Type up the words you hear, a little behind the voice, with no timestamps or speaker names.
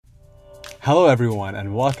Hello, everyone,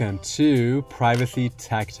 and welcome to Privacy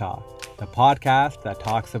Tech Talk, the podcast that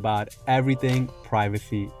talks about everything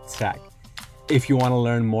privacy tech. If you want to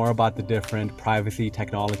learn more about the different privacy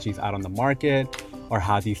technologies out on the market or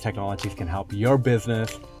how these technologies can help your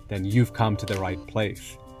business, then you've come to the right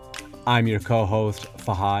place. I'm your co-host,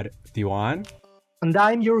 Fahad Diwan. And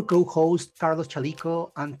I'm your co-host, Carlos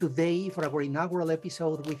Chalico. And today, for our inaugural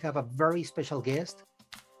episode, we have a very special guest,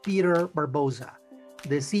 Peter Barbosa,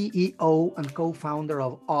 the CEO and co-founder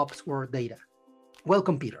of Opsware Data.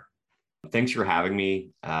 Welcome, Peter. Thanks for having me.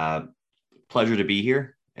 Pleasure to be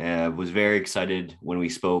here. Was very excited when we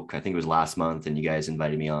spoke. I think it was last month, and you guys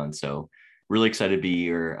invited me on. So really excited to be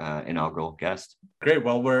your inaugural guest. Great.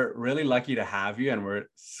 Well, we're really lucky to have you, and we're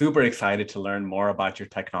super excited to learn more about your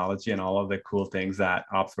technology and all of the cool things that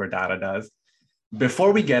Opsware Data does.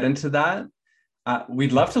 Before we get into that,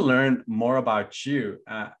 we'd love to learn more about you.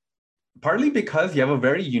 Partly because you have a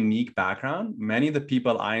very unique background. Many of the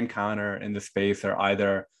people I encounter in the space are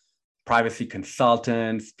either privacy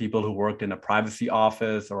consultants, people who worked in a privacy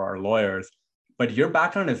office, or are lawyers. But your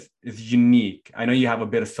background is unique. I know you have a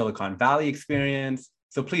bit of Silicon Valley experience.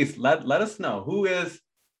 So please let us know, who is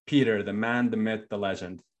Peter, the man, the myth, the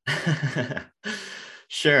legend?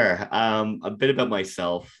 Sure. A bit about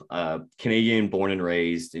myself. Canadian, born and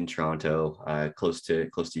raised in Toronto, close to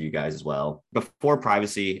you guys as well. Before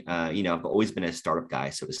privacy, I've always been a startup guy,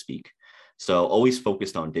 so to speak. So always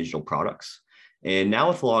focused on digital products. And now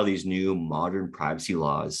with a lot of these new modern privacy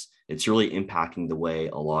laws, it's really impacting the way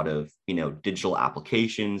a lot of, digital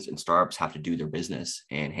applications and startups have to do their business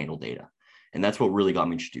and handle data. And that's what really got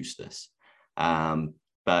me introduced to this.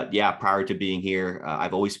 But yeah, prior to being here,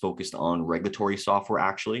 I've always focused on regulatory software,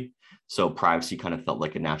 actually. So privacy kind of felt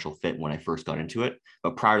like a natural fit when I first got into it.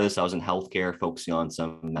 But prior to this, I was in healthcare, focusing on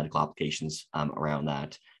some medical applications around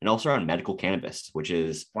that, and also around medical cannabis, which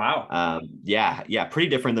is pretty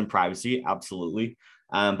different than privacy, absolutely.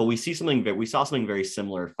 But we saw something very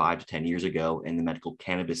similar 5 to 10 years ago in the medical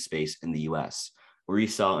cannabis space in the US, where we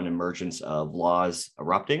saw an emergence of laws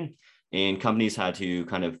erupting. And companies had to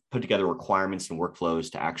kind of put together requirements and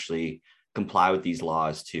workflows to actually comply with these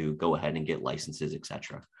laws to go ahead and get licenses, et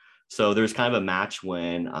cetera. So there's kind of a match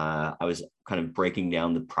when I was kind of breaking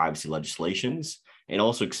down the privacy legislations and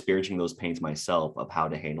also experiencing those pains myself of how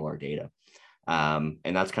to handle our data. And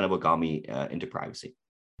that's kind of what got me into privacy.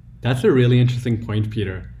 That's a really interesting point,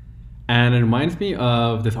 Peter. And it reminds me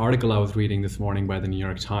of this article I was reading this morning by the New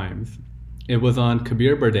York Times. It was on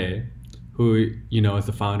Kabir Berde, who is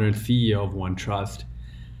the founder and CEO of OneTrust.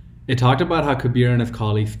 It talked about how Kabir and his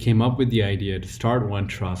colleagues came up with the idea to start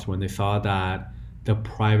OneTrust when they saw that the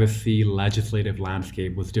privacy legislative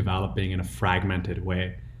landscape was developing in a fragmented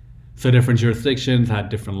way. So different jurisdictions had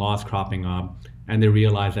different laws cropping up, and they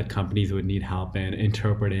realized that companies would need help in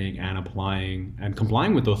interpreting and applying and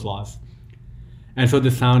complying with those laws. And so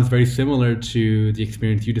this sounds very similar to the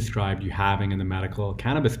experience you described you having in the medical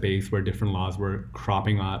cannabis space, where different laws were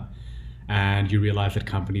cropping up and you realize that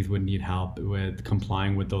companies would need help with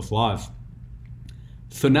complying with those laws.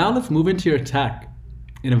 So now let's move into your tech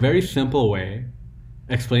in a very simple way.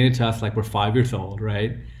 Explain it to us like we're 5 years old,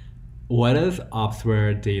 right? What does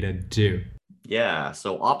Opsware Data do? Yeah,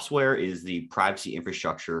 so Opsware is the privacy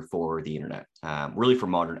infrastructure for the internet, really for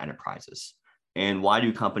modern enterprises. And why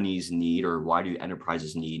do companies need, or why do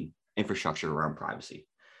enterprises need infrastructure around privacy?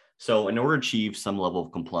 So in order to achieve some level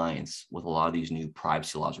of compliance with a lot of these new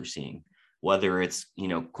privacy laws we're seeing, whether it's,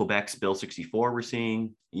 Quebec's Bill 64 we're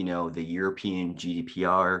seeing, the European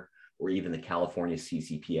GDPR, or even the California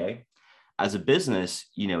CCPA, as a business,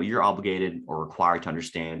 you're obligated or required to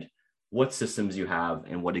understand what systems you have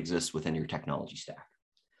and what exists within your technology stack.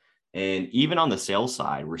 And even on the sales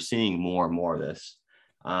side, we're seeing more and more of this.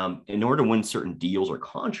 In order to win certain deals or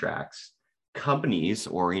contracts, companies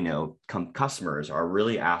or customers are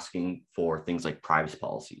really asking for things like privacy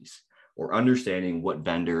policies, or understanding what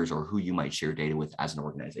vendors or who you might share data with as an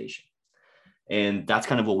organization. And that's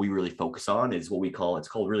kind of what we really focus on, is what we call, it's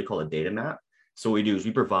called a data map. So what we do is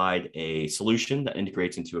we provide a solution that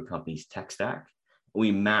integrates into a company's tech stack.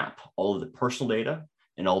 We map all of the personal data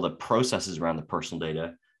and all the processes around the personal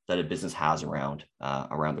data that a business has around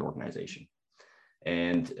their organization.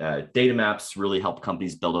 And data maps really help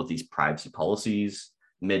companies build out these privacy policies,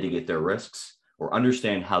 mitigate their risks, or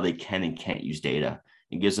understand how they can and can't use data.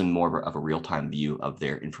 It gives them more of a real-time view of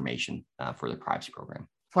their information for their privacy program.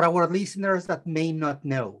 For our listeners that may not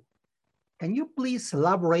know, can you please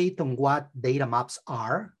elaborate on what data maps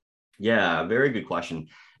are? Yeah, very good question.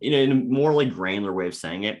 In a more like granular way of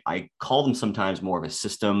saying it, I call them sometimes more of a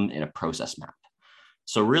system and a process map.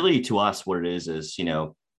 So really to us, what it is,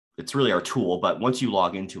 it's really our tool, but once you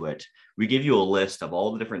log into it, we give you a list of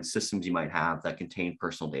all the different systems you might have that contain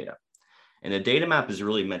personal data. And a data map is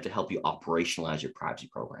really meant to help you operationalize your privacy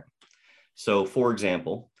program. So for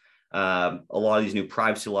example, a lot of these new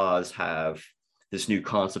privacy laws have this new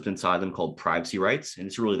concept inside them called privacy rights. And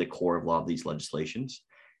it's really the core of a lot of these legislations.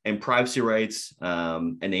 And privacy rights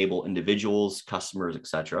enable individuals, customers, et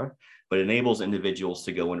cetera, but enables individuals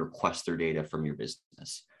to go and request their data from your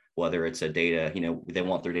business, whether it's a data, they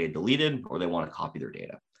want their data deleted or they want to copy their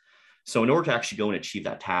data. So in order to actually go and achieve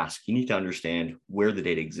that task, you need to understand where the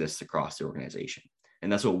data exists across the organization.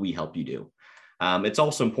 And that's what we help you do. It's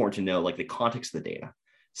also important to know like the context of the data,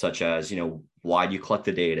 such as, why do you collect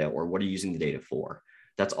the data or what are you using the data for?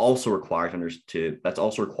 That's also required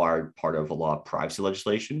part of a lot of privacy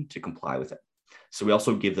legislation to comply with it. So we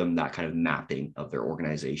also give them that kind of mapping of their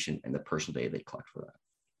organization and the personal data they collect for that.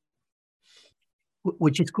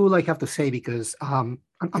 Which is cool, I have to say, because I'm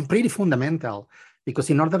pretty fundamental, because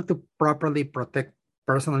in order to properly protect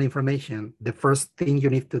personal information, the first thing you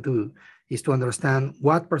need to do is to understand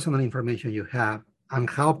what personal information you have and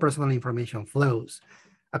how personal information flows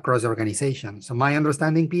across the organization. So my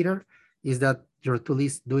understanding, Peter, is that your tool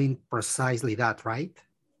is doing precisely that, right?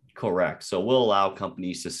 Correct. So we'll allow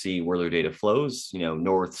companies to see where their data flows,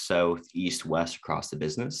 north, south, east, west across the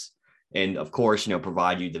business. And of course,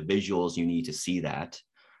 provide you the visuals you need to see that.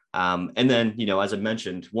 And then, as I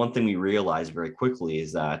mentioned, one thing we realized very quickly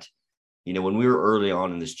is that, when we were early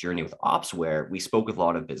on in this journey with Opsware, we spoke with a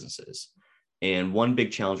lot of businesses. And one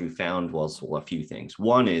big challenge we found was, well, a few things.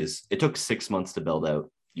 One is it took 6 months to build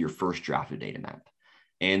out your first draft of data map.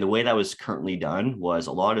 And the way that was currently done was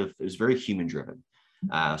it was very human driven.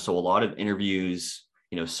 So a lot of interviews,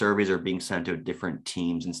 surveys are being sent to different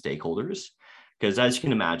teams and stakeholders. Because as you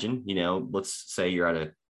can imagine, let's say you're at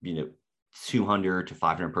a, 200 to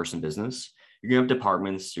 500 person business, you're going to have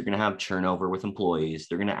departments, you're going to have turnover with employees,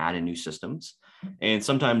 they're going to add in new systems. And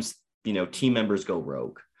sometimes, team members go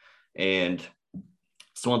rogue. And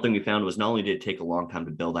so one thing we found was not only did it take a long time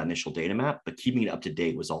to build that initial data map, but keeping it up to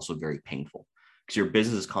date was also very painful because your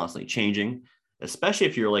business is constantly changing, especially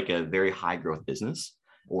if you're like a very high growth business,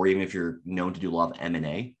 or even if you're known to do a lot of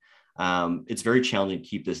M&A. It's very challenging to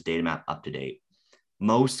keep this data map up to date.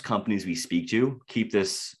 Most companies we speak to keep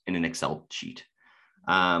this in an Excel sheet,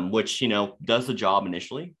 which, does the job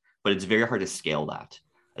initially, but it's very hard to scale that,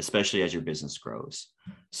 especially as your business grows.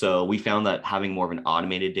 So we found that having more of an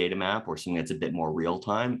automated data map or something that's a bit more real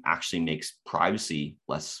time actually makes privacy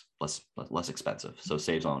less expensive. So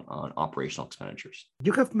saves on operational expenditures.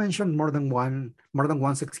 You have mentioned more than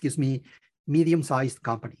once, medium-sized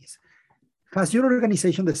companies. Has your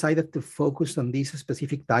organization decided to focus on this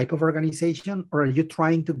specific type of organization, or are you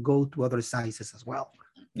trying to go to other sizes as well?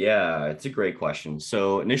 Yeah, it's a great question.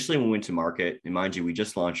 So initially when we went to market, and mind you, we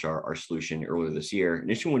just launched our solution earlier this year.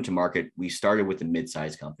 Initially when we went to market, we started with the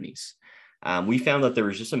mid-sized companies. We found that there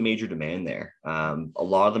was just a major demand there. A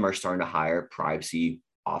lot of them are starting to hire privacy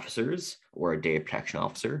officers or a data protection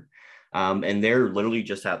officer. And they're literally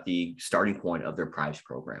just at the starting point of their privacy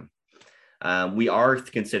program. We are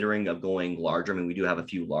considering of going larger. I mean, we do have a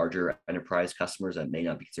few larger enterprise customers that may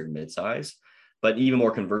not be considered mid-size, but even more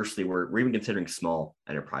conversely, we're even considering small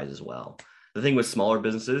enterprise as well. The thing with smaller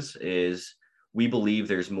businesses is we believe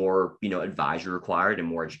there's more, advisory required and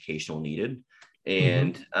more educational needed.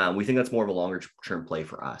 And we think that's more of a longer term play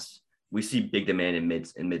for us. We see big demand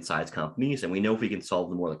in mid-sized companies, and we know if we can solve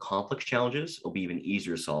the more the complex challenges, it'll be even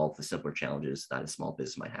easier to solve the simpler challenges that a small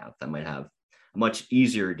business might have. That might have a much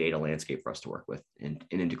easier data landscape for us to work with and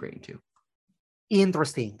integrate into.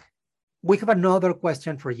 Interesting. We have another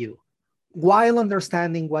question for you. While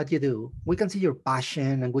understanding what you do, we can see your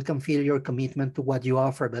passion and we can feel your commitment to what you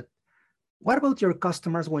offer. But what about your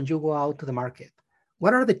customers when you go out to the market?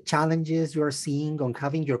 What are the challenges you are seeing on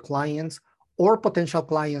having your clients or potential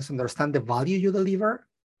clients understand the value you deliver?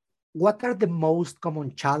 What are the most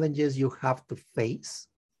common challenges you have to face?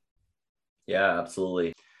 Yeah,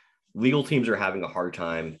 absolutely. Legal teams are having a hard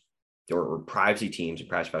time, or privacy teams and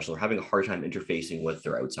privacy professionals are having a hard time interfacing with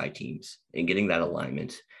their outside teams and getting that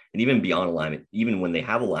alignment. And even beyond alignment, even when they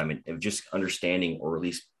have alignment, of just understanding or at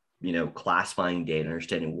least, classifying data,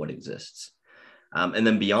 understanding what exists. And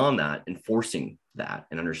then beyond that, enforcing that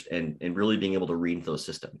and really being able to read into those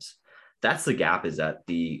systems. That's the gap, is that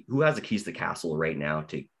who has the keys to the castle right now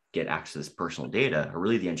to get access to personal data are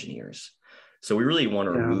really the engineers. So we really want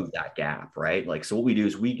to remove that gap, right? So what we do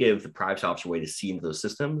is we give the privacy officer a way to see into those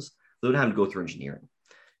systems. They don't have to go through engineering,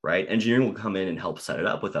 right? Engineering will come in and help set it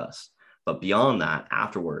up with us. But beyond that,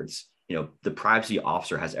 afterwards, the privacy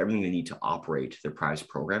officer has everything they need to operate their privacy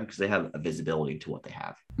program because they have a visibility to what they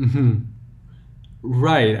have.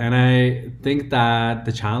 Right. And I think that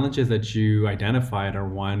the challenges that you identified are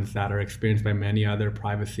ones that are experienced by many other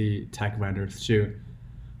privacy tech vendors too.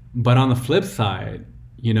 But on the flip side,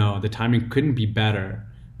 the timing couldn't be better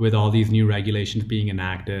with all these new regulations being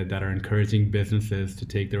enacted that are encouraging businesses to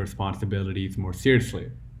take their responsibilities more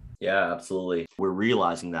seriously. Yeah, absolutely. We're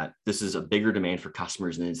realizing that this is a bigger demand for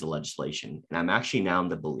customers than is the legislation. And I'm actually now in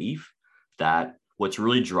the belief that what's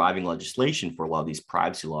really driving legislation for a lot of these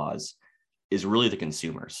privacy laws is really the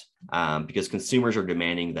consumers, because consumers are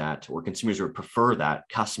demanding that, or consumers would prefer that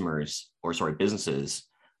businesses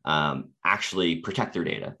actually protect their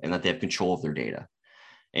data and that they have control of their data.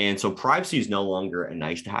 And so privacy is no longer a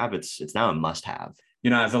nice to have; it's now a must have.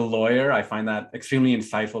 As a lawyer, I find that extremely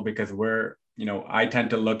insightful because I tend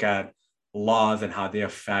to look at laws and how they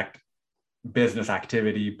affect business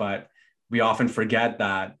activity, but we often forget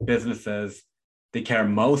that businesses, they care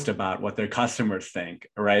most about what their customers think,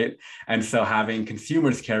 right? And so having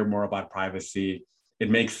consumers care more about privacy, it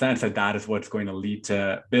makes sense that that is what's going to lead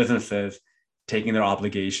to businesses taking their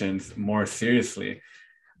obligations more seriously.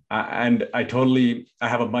 And I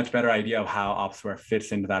have a much better idea of how Opsware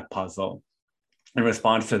fits into that puzzle in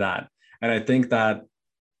response to that. And I think that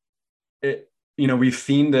we've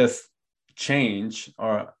seen this change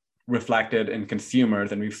or reflected in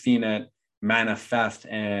consumers, and we've seen it manifest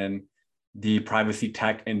in the privacy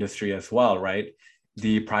tech industry as well, right?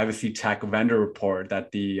 The privacy tech vendor report that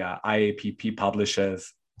the IAPP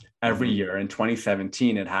publishes every year. In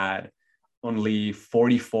 2017, it had only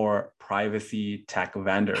 44 privacy tech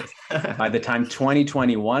vendors. By the time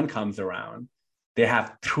 2021 comes around, they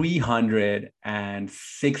have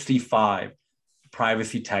 365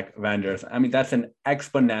 privacy tech vendors. I mean, that's an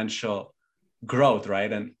exponential growth,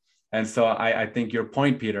 right? And so I think your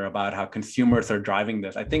point, Peter, about how consumers are driving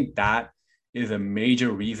this, I think that is a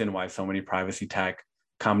major reason why so many privacy tech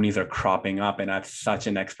companies are cropping up and at such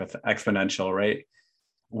an exponential rate.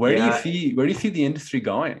 Where do you see the industry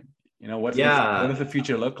going? What does the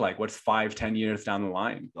future look like? What's 5-10 years down the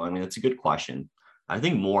line? I mean, that's a good question. I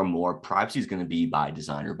think more and more privacy is going to be by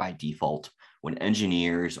design or by default when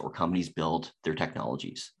engineers or companies build their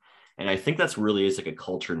technologies. And I think that's really is like a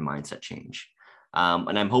culture and mindset change.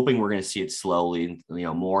 And I'm hoping we're going to see it slowly,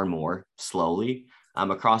 more and more slowly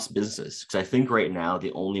across businesses. Because I think right now,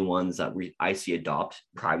 the only ones that I see adopt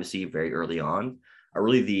privacy very early on are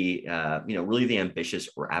really really the ambitious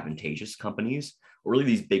or advantageous companies, or really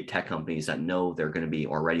these big tech companies that know they're going to be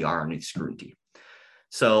already are under scrutiny.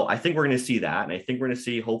 So I think we're going to see that. And I think we're going to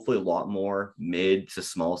see hopefully a lot more mid to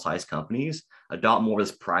small size companies adopt more of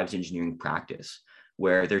this privacy engineering practice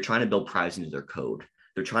where they're trying to build privacy into their code.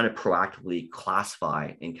 They're trying to proactively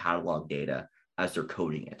classify and catalog data as they're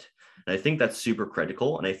coding it. And I think that's super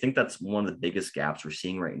critical. And I think that's one of the biggest gaps we're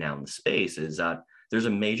seeing right now in the space is that there's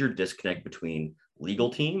a major disconnect between legal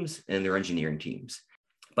teams and their engineering teams.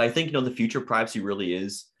 But I think, the future of privacy really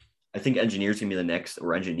is, I think engineers are going to be the next,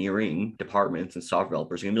 or engineering departments and software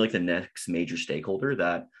developers are going to be like the next major stakeholder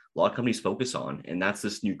that a lot of companies focus on. And that's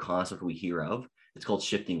this new concept we hear of. It's called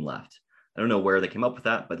shifting left. I don't know where they came up with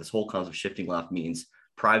that, but this whole concept of shifting left means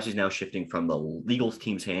privacy is now shifting from the legal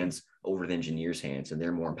team's hands over to the engineers' hands, and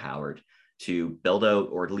they're more empowered to build out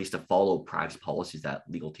or at least to follow privacy policies that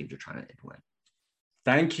legal teams are trying to implement.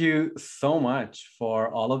 Thank you so much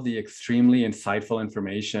for all of the extremely insightful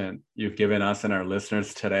information you've given us and our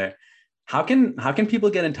listeners today. How can people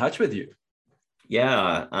get in touch with you?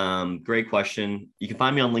 Yeah, great question. You can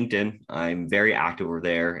find me on LinkedIn. I'm very active over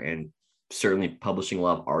there and certainly publishing a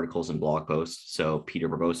lot of articles and blog posts. So Peter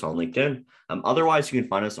Barbosa on LinkedIn. Otherwise, you can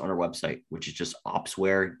find us on our website, which is just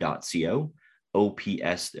opsware.co,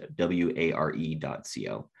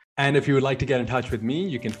 opsware.co. And if you would like to get in touch with me,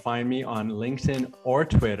 you can find me on LinkedIn or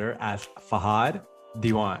Twitter as Fahad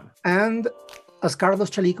Diwan. And as Carlos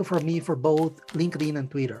Chalico for me for both LinkedIn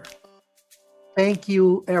and Twitter. Thank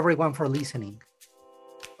you everyone for listening.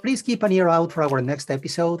 Please keep an ear out for our next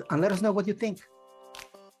episode and let us know what you think.